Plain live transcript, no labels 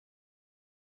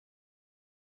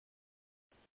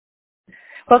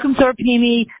Welcome to our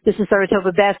Pnimi. This is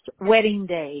Saratova Best Wedding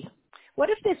Day.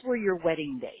 What if this were your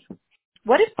wedding day?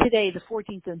 What if today, the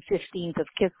 14th and 15th of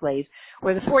Kislev,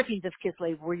 or the 14th of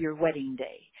Kislev were your wedding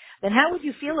day? Then how would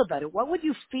you feel about it? What would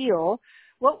you feel?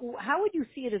 How would you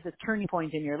see it as a turning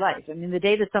point in your life? I mean, the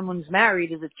day that someone's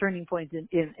married is a turning point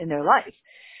in their life.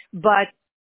 But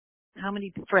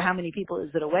for how many people is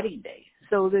it a wedding day?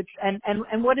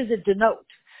 And what does it denote?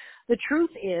 The truth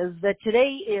is that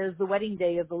today is the wedding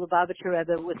day of the Lubavitcher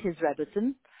Rebbe with his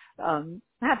Rebbetzin.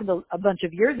 Happened a bunch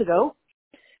of years ago,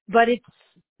 but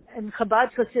and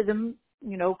Chabad Hasidim,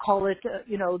 call it,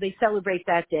 they celebrate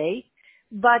that day.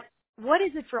 But what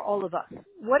is it for all of us?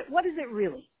 What is it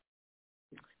really?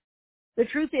 The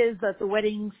truth is that the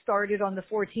wedding started on the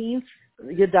 14th,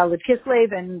 Yud Dalet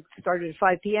Kislev, and started at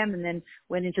 5 p.m. and then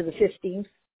went into the 15th.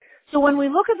 So when we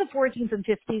look at the 14th and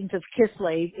 15th of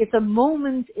Kislev, it's a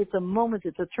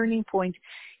turning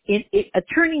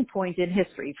point in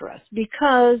history for us,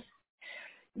 because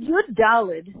Yud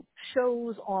Daled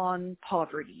shows on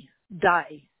poverty,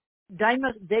 a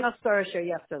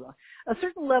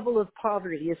certain level of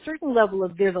poverty, a certain level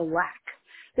of there's a lack.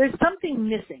 There's something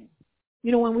missing.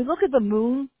 When we look at the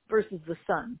moon versus the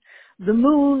sun, the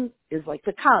moon is like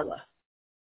the Kala,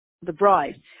 the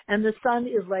bride, and the sun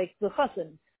is like the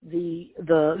Chassan,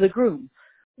 the groom.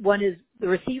 One is the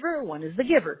receiver, one is the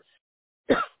giver.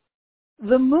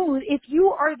 The moon, if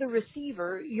you are the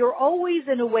receiver, you're always,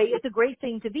 in a way, it's a great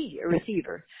thing to be a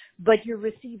receiver, but you're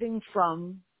receiving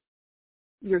from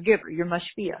your giver, your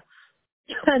mashpia.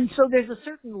 And so there's a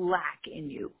certain lack in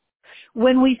you.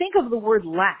 When we think of the word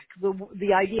lack,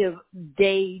 the idea of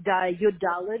yud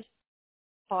daled,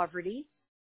 poverty,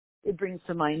 it brings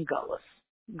to mind Gullus.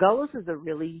 Gullus is a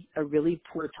really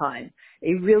poor time,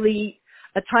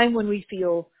 a time when we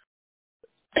feel,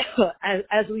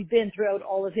 as we've been throughout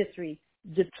all of history,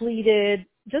 depleted,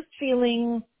 just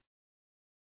feeling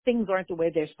things aren't the way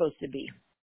they're supposed to be.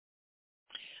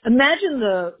 Imagine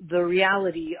the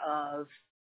reality of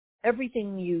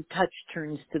everything you touch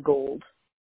turns to gold.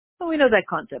 Well, we know that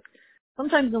concept.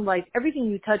 Sometimes in life, everything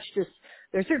you touch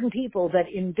there are certain people that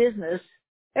in business,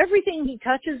 everything he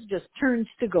touches just turns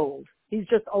to gold. He's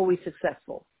just always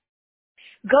successful.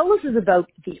 Gullus is about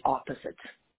the opposite.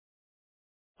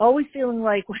 Always feeling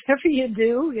like whatever you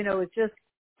do,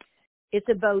 it's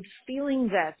about feeling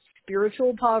that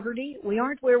spiritual poverty. We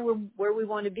aren't where we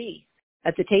want to be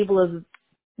at the table of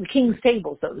the king's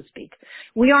table, so to speak.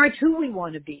 We aren't who we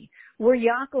want to be. We're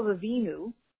Yaakov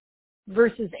Avinu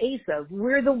versus Esav.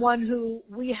 We're the one who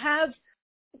we have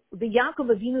the Yaakov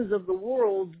Avinus of the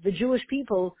world, the Jewish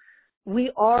people.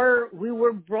 We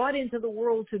were brought into the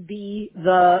world to be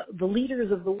the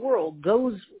leaders of the world,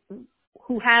 those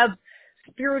who have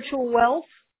spiritual wealth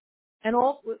and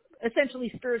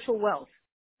essentially spiritual wealth.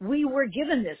 We were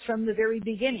given this from the very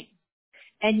beginning.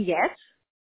 And yet,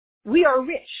 we are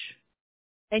rich.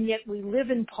 And yet we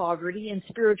live in poverty, in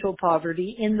spiritual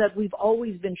poverty, in that we've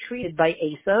always been treated by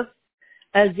Esav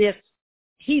as if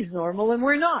he's normal and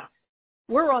we're not.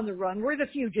 We're on the run. We're the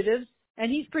fugitives,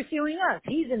 and he's pursuing us.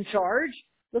 He's in charge.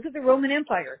 Look at the Roman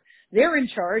Empire. They're in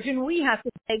charge, and we have to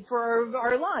beg for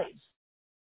our lives.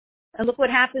 And look what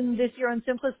happened this year on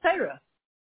Simchas Torah.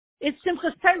 It's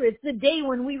Simchas Torah. It's the day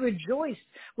when we rejoice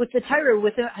with the Torah,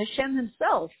 with Hashem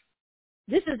himself.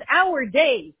 This is our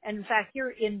day. And in fact, here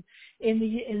in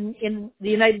the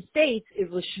United States, it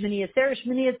was Shmini Atzeres.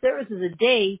 Shmini Atzeres is a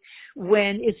day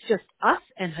when it's just us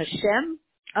and Hashem,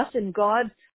 us and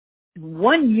God,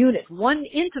 one unit, one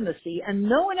intimacy, and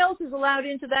no one else is allowed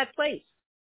into that place.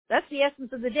 That's the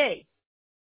essence of the day.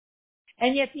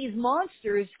 And yet these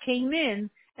monsters came in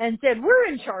and said, we're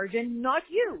in charge and not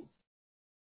you.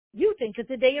 You think it's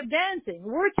a day of dancing.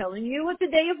 We're telling you it's a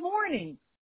day of mourning.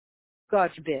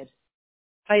 God forbid.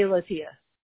 Hayalatia.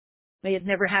 May it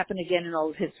never happen again in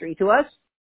all of history to us.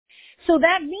 So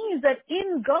that means that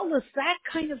in Gullus, that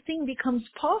kind of thing becomes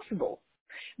possible.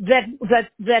 That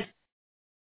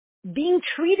being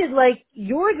treated like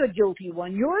you're the guilty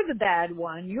one, you're the bad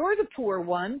one, you're the poor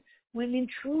one, when in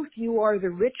truth you are the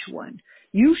rich one.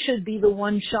 You should be the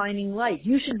one shining light.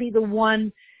 You should be the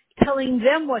one telling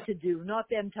them what to do, not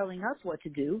them telling us what to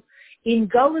do. In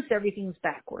Gullus, everything's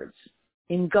backwards.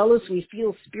 In Gullus, we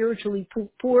feel spiritually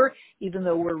poor even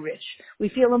though we're rich. We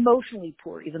feel emotionally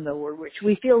poor even though we're rich.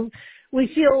 We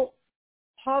feel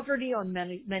poverty on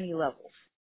many levels.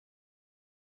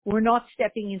 We're not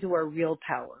stepping into our real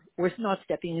power. We're not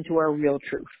stepping into our real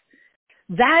truth.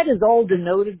 That is all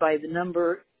denoted by the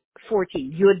number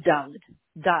 14, Yud Daled,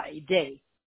 day.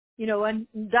 And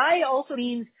day also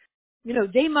means,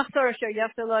 day machzor asher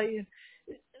yaftalai,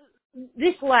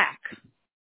 this lack.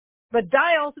 But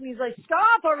die also means like,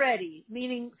 stop already,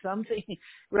 meaning something,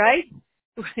 right?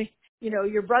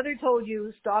 Your brother told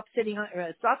you stop sitting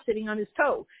on his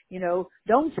toe.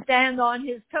 Don't stand on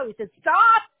his toe. He said,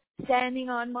 stop standing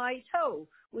on my toe,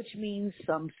 which means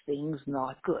something's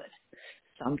not good.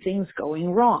 Something's going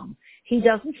wrong. He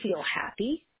doesn't feel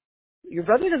happy. Your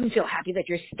brother doesn't feel happy that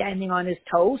you're standing on his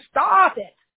toe. Stop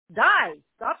it. Die.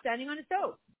 Stop standing on his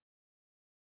toe.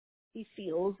 He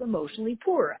feels emotionally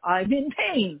poor. I'm in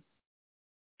pain.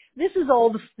 This is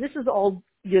all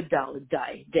Yud Daled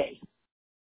day.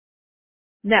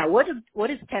 Now, what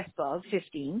is Tesvav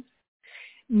 15?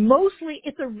 Mostly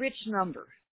it's a rich number.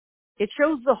 It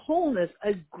shows the wholeness,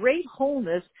 a great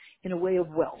wholeness in a way of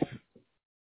wealth.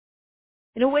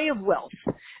 In a way of wealth.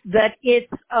 That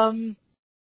it's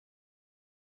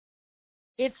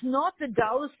not the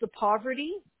Dalus, the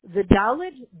poverty. The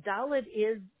Dalit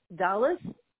is Dalus.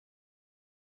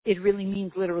 It really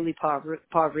means literally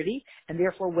poverty, and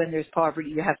therefore when there's poverty,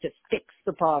 you have to fix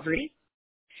the poverty.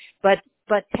 But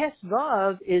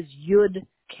Tesvav is Yud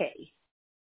K.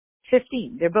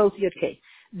 15. They're both Yud K.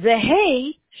 The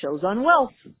Hey shows on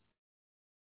wealth.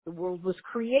 The world was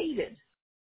created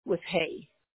with Hey.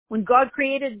 When God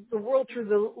created the world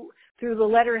through the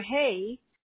letter Hey,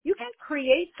 you can't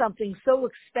create something so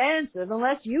expansive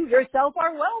unless you yourself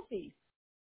are wealthy.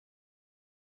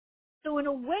 So in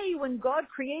a way, when God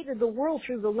created the world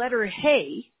through the letter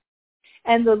Hey,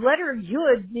 and the letter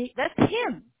Yud, that's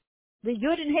Him. The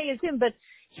Yud and Hey is Him, but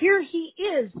here He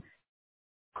is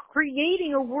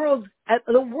creating a world,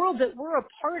 the world that we're a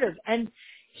part of, and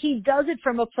He does it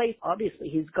from a place, obviously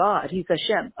He's God, He's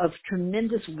Hashem, of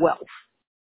tremendous wealth.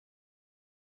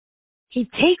 He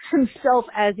takes Himself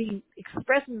as He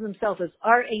expresses Himself as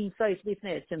Ar Ein Sof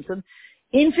Lifnei Tzimtzum,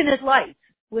 infinite light,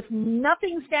 with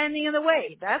nothing standing in the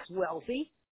way. That's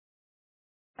wealthy.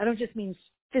 I don't just mean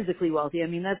physically wealthy. I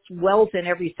mean, that's wealth in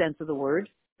every sense of the word.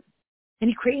 And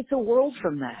He creates a world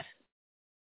from that.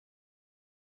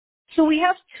 So we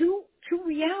have two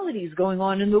realities going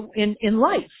on in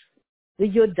life. The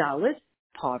Yud Dalet,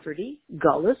 poverty,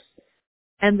 Gullus,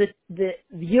 and the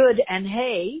Yud and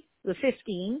Hey, the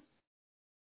 15,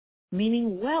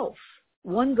 meaning wealth.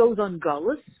 One goes on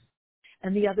Gullus,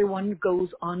 and the other one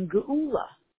goes on Geula.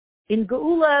 In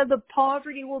Geula, the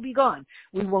poverty will be gone.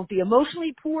 We won't be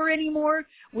emotionally poor anymore.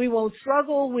 We won't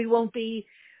struggle. We won't be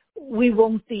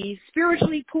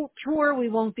spiritually poor. We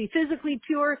won't be physically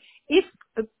poor. If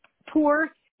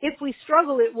we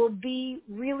struggle, it will be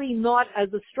really not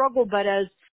as a struggle, but as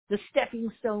the stepping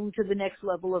stone to the next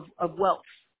level of wealth.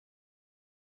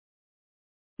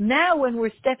 Now, when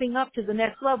we're stepping up to the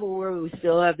next level where we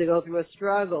still have to go through a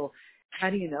struggle, how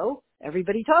do you know?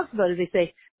 Everybody talks about it. They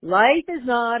say, life is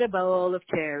not a bowl of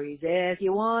cherries. If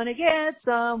you want to get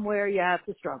somewhere, you have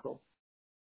to struggle.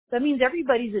 That means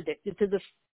everybody's addicted to the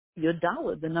Yud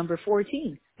Daled, the number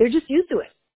 14. They're just used to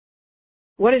it.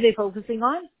 What are they focusing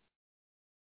on?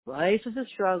 Life is a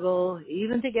struggle.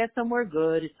 Even to get somewhere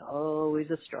good, it's always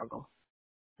a struggle.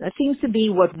 That seems to be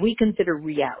what we consider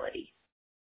reality.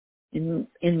 In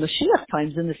Mashiach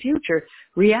times, in the future,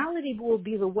 reality will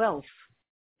be the wealth,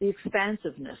 the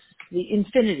expansiveness, the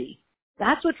infinity.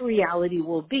 That's what reality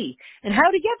will be. And how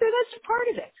to get there, that's a part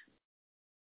of it.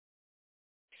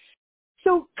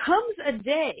 So comes a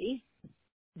day,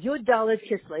 Yud Dalet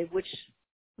Kislev, which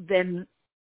then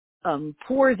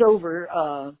spills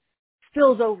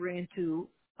over into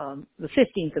the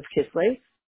 15th of Kislev.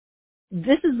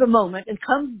 This is the moment, and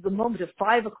comes the moment of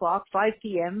 5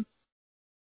 p.m.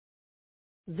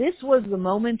 This was the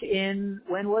moment in,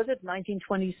 when was it,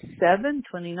 1927,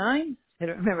 29? I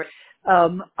don't remember,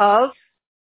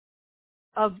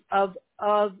 of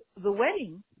the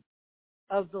wedding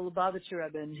of the Lubavitcher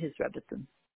Rebbe and his Rebbetzin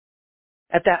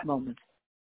at that moment.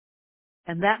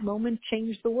 And that moment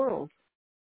changed the world.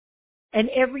 And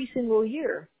every single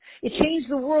year. It changed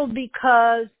the world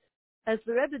because, as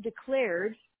the Rebbe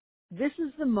declared, this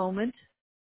is the moment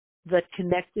that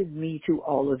connected me to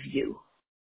all of you.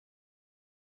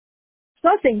 It's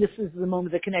not saying this is the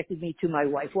moment that connected me to my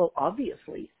wife. Well,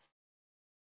 obviously.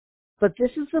 But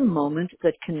this is the moment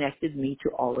that connected me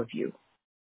to all of you.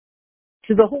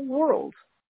 To the whole world.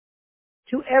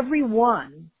 To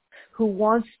everyone who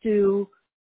wants to,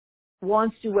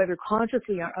 whether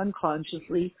consciously or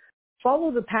unconsciously, follow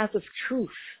the path of truth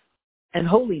and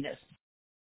holiness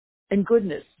and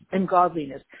goodness and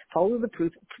godliness. Follow the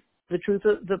truth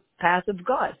of the path of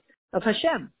God, of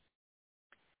Hashem.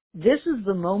 This is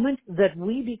the moment that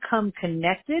we become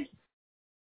connected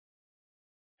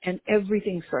and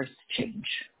everything starts to change.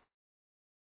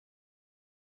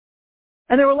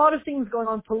 And there were a lot of things going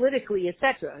on politically,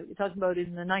 etc. You're talking about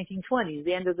in the 1920s,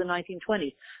 the end of the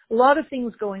 1920s. A lot of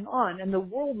things going on, and the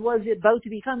world was about to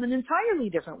become an entirely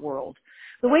different world.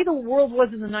 The way the world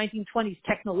was in the 1920s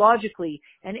technologically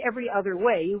and every other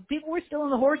way, people were still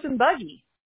in the horse and buggy.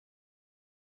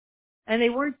 And they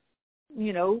weren't,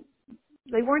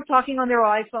 they weren't talking on their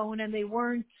iPhone, and they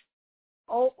weren't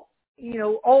all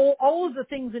of the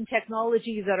things in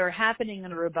technology that are happening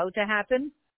and are about to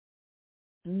happen.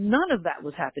 None of that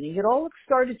was happening. It all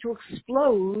started to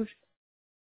explode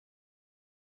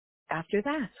after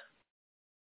that.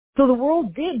 So the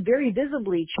world did very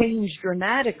visibly change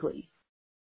dramatically.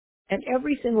 And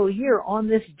every single year on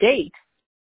this date,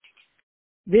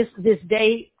 this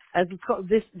day, as it's called,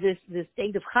 this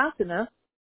date of Chasana,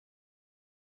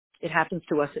 it happens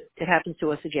to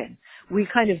us again. We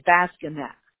kind of bask in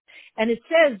that. And it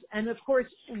says, and of course,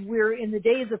 we're in the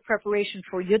days of preparation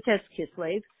for Yutes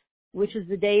Kislev, which is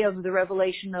the day of the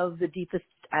revelation of the deepest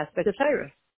aspect of Torah.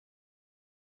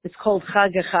 It's called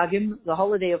Chag HaChagim, the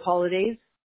holiday of holidays.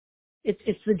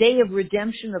 It's the day of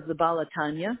redemption of the Baal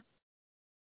HaTanya.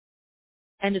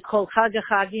 And it's called Chag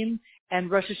HaChagim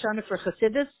and Rosh Hashanah for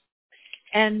Chassidus.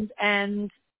 And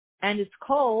it's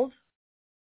called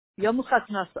Yom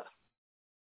Chatnasa.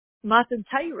 Matan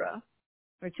Torah,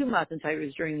 or two Matan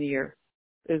Torahs during the year.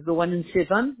 There's the one in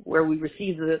Sivan, where we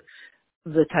receive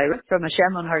the Torah from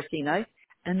Hashem on Har Sinai,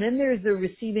 and then there's the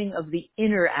receiving of the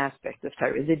inner aspect of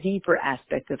Torah, the deeper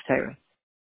aspect of Torah,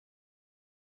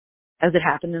 as it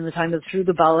happened in the time through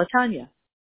the Baal HaTanya.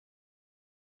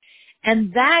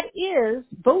 And that is,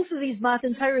 both of these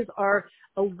Matan Torahs are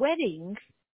a wedding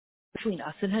between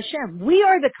us and Hashem. We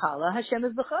are the Kala, Hashem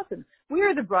is the Chassan. We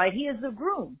are the bride, He is the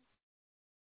groom.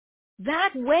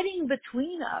 That wedding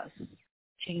between us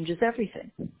changes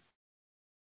everything.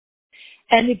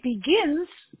 And it begins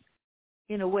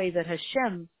in a way that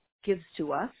Hashem gives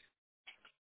to us,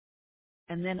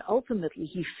 and then ultimately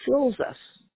He fills us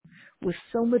with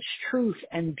so much truth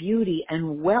and beauty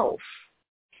and wealth,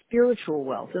 spiritual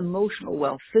wealth, emotional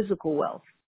wealth, physical wealth,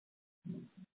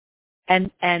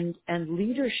 and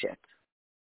leadership,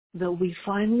 that we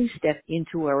finally step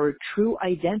into our true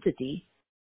identity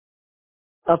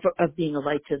of being a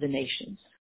light to the nations.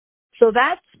 So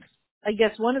that's, I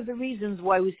guess, one of the reasons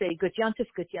why we say Gut Yantif,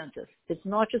 Gut Yantif. It's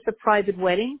not just a private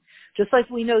wedding, just like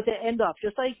we know to end off,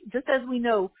 just as we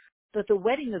know that the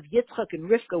wedding of Yitzchak and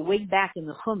Rivka way back in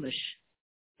the Chumash,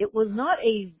 it was not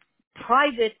a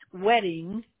private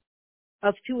wedding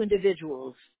of two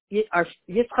individuals,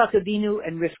 Yitzchak Avinu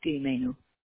and Rivka Imenu.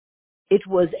 It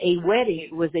was a wedding,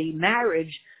 it was a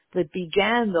marriage that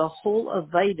began the whole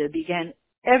Avaida, began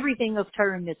everything of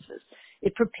Torah mitzvahs.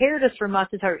 It prepared us for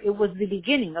Matan Torah. It was the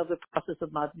beginning of the process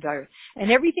of Matan Torah.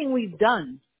 And everything we've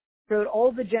done throughout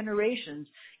all the generations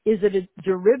is a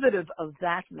derivative of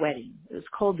that wedding. It's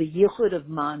called the Yichud of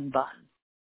Man Ban,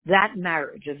 that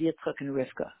marriage of Yitzchak and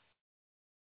Rivka.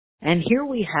 And here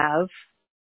we have,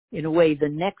 in a way, the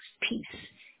next piece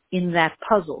in that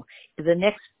puzzle, the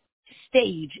next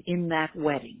stage in that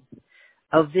wedding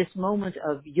of this moment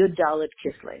of Yud Dalet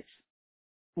Kislev,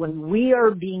 when we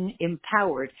are being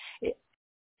empowered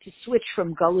to switch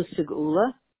from Galus to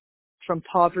Geula, from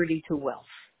poverty to wealth.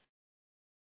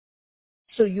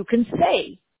 So you can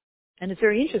say, and it's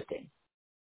very interesting,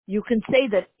 you can say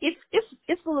that if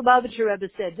the Lubavitcher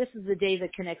Rebbe said, this is the day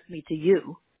that connects me to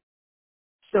you,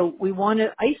 so we want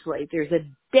to isolate, there's a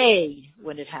day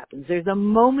when it happens, there's a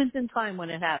moment in time when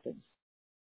it happens.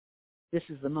 This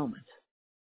is the moment.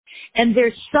 And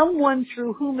there's someone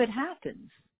through whom it happens.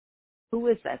 Who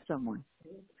is that someone?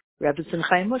 Rebbe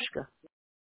Chaim Mushka,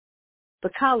 the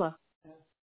Kala.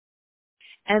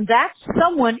 And that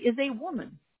someone is a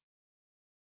woman.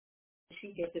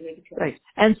 Right.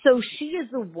 And so she is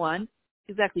the one,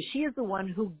 exactly, she is the one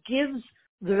who gives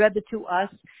the Rebbe to us,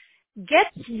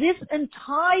 gets this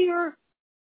entire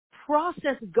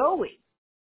process going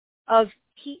of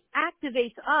he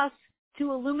activates us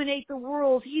to illuminate the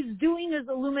world. He's doing his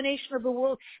illumination of the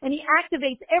world, and he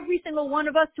activates every single one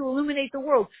of us to illuminate the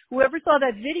world. Whoever saw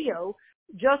that video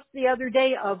just the other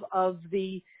day of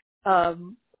the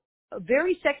a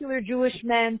very secular Jewish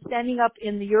man standing up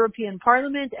in the European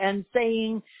Parliament and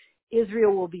saying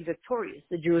Israel will be victorious,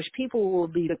 the Jewish people will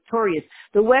be victorious,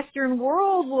 the Western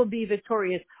world will be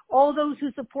victorious, all those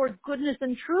who support goodness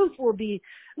and truth will be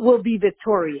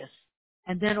victorious.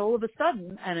 And then all of a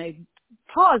sudden, and I'm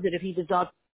positive he did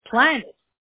not plan it,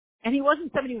 and he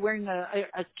wasn't somebody wearing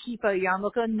a kippah,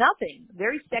 yarmulke, nothing,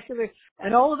 very secular,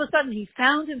 and all of a sudden he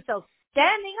found himself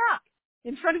standing up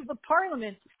in front of the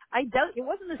Parliament. I doubt, it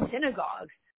wasn't a synagogue,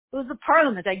 it was the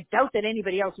Parliament. I doubt that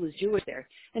anybody else was Jewish there.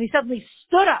 And he suddenly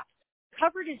stood up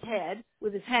covered his head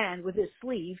with his hand, with his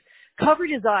sleeve, covered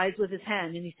his eyes with his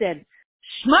hand, and he said,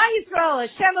 Shema Yisrael,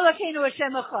 Hashem Elokeinu,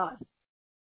 Hashem Echad.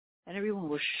 And everyone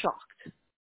was shocked.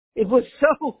 It was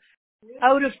so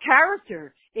out of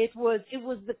character. It was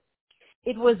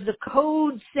the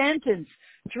code sentence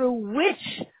through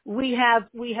which we have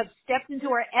stepped into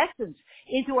our essence,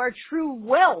 into our true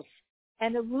wealth,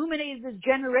 and illuminated the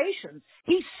generations.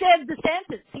 He said the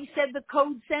sentence. He said the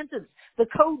code sentence, the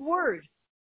code word.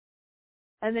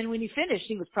 And then when he finished,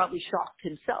 he was probably shocked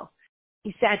himself.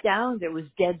 He sat down, there was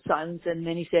dead silence, and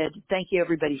then he said, thank you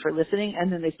everybody for listening,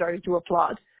 and then they started to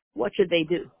applaud. What should they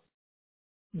do?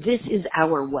 This is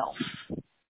our wealth.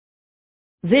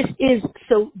 This is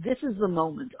the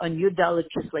moment on Yud Dalet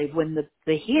Kislev when the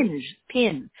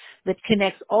pin that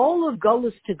connects all of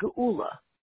Golus to Geula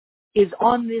is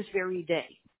on this very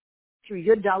day, through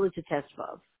Yud Dalet to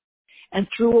Tesvav, and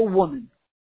through a woman,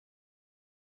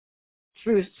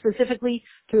 specifically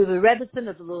through the Rebbetzin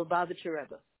of the Lubavitcher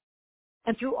Rebbe,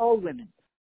 and through all women.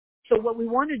 So what we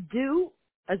want to do,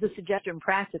 as a suggestion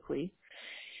practically,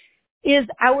 is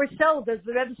ourselves, as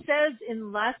the Rebbe says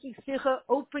in last week's Sikha,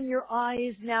 open your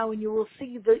eyes now and you will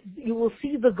see the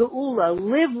Geula.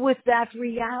 Live with that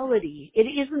reality. It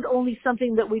isn't only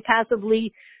something that we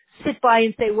passively sit by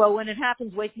and say, well, when it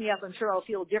happens, wake me up, I'm sure I'll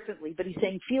feel differently. But he's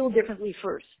saying, feel differently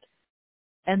first.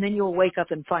 And then you'll wake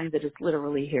up and find that it's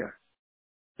literally here.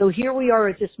 So here we are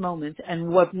at this moment, and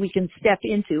what we can step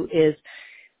into is,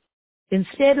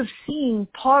 instead of seeing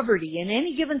poverty in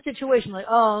any given situation, like,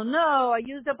 oh no, I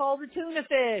used up all the tuna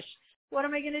fish. What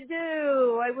am I going to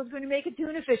do? I was going to make a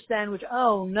tuna fish sandwich.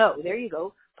 Oh no, there you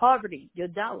go. Poverty,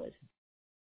 Yud Dalet.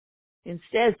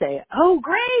 Instead say, oh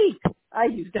great, I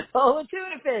used up all the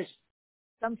tuna fish.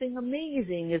 Something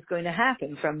amazing is going to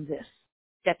happen from this,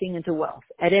 stepping into wealth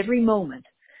at every moment.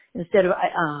 Instead of,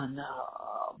 oh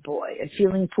no, boy, I'm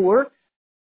feeling poor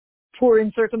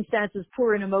in circumstances,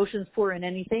 poor in emotions, poor in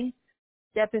anything.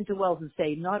 Step into wealth and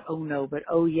say, not oh no, but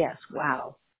oh yes,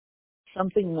 wow.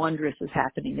 Something wondrous is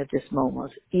happening at this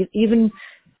moment. Even,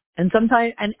 and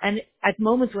sometimes, and at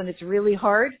moments when it's really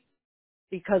hard,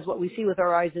 because what we see with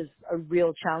our eyes is a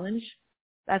real challenge,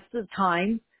 that's the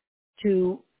time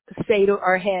to say to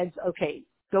our heads, okay,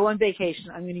 go on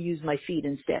vacation, I'm going to use my feet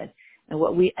instead. And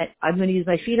I'm going to use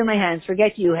my feet and my hands,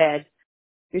 forget you head,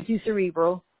 you're too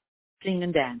cerebral, sing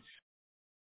and dance.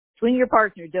 Swing your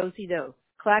partner, do-si-do.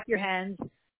 Clap your hands,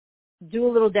 do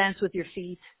a little dance with your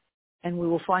feet, and we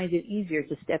will find it easier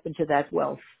to step into that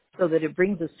wealth so that it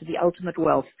brings us to the ultimate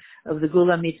wealth of the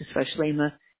Gula Mitzvah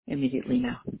Shlema immediately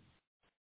now.